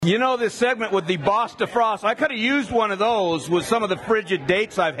You know, this segment with the Boss Defrost, I could have used one of those with some of the frigid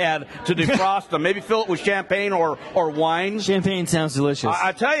dates I've had to defrost them. Maybe fill it with champagne or wine. Champagne sounds delicious.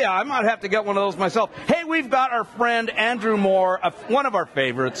 I tell you, I might have to get one of those myself. Hey, we've got our friend Andrew Moore, one of our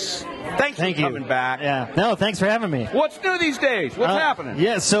favorites. Thanks for coming back. Yeah. No, thanks for having me. What's new these days? What's happening?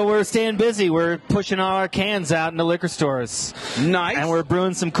 Yeah, so we're staying busy. We're pushing all our cans out into liquor stores. Nice. And we're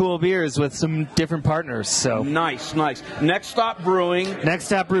brewing some cool beers with some different partners. So Nice. Next Stop Brewing. Next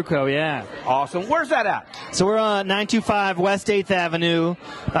Stop Brew Co, yeah. Awesome. Where's that at? So we're on 925 West 8th Avenue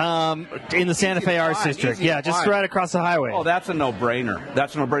in the Santa Fe Arts District. Yeah, just right across the highway. Oh, that's a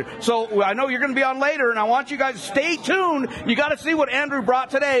no-brainer. So I know you're going to be on later, and I want you guys to stay tuned. You got to see what Andrew brought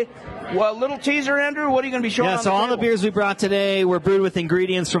today. Well, little teaser, Andrew. What are you going to be showing? Yeah, so all the beers we brought today were brewed with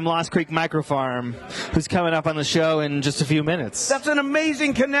ingredients from Lost Creek Microfarm, who's coming up on the show in just a few minutes. That's an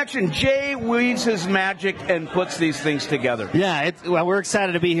amazing connection. Jay weaves his magic and puts these things together. Yeah, well, we're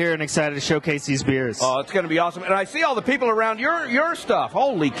excited to be here and excited to showcase these beers. Oh, it's going to be awesome. And I see all the people around your stuff.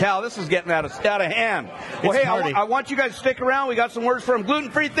 Holy cow, this is getting out of hand. Well, hey, I want you guys to stick around. We got some words from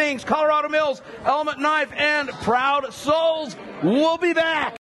Gluten-Free Things, Colorado Mills, Element Knife, and Proud Souls. We'll be back.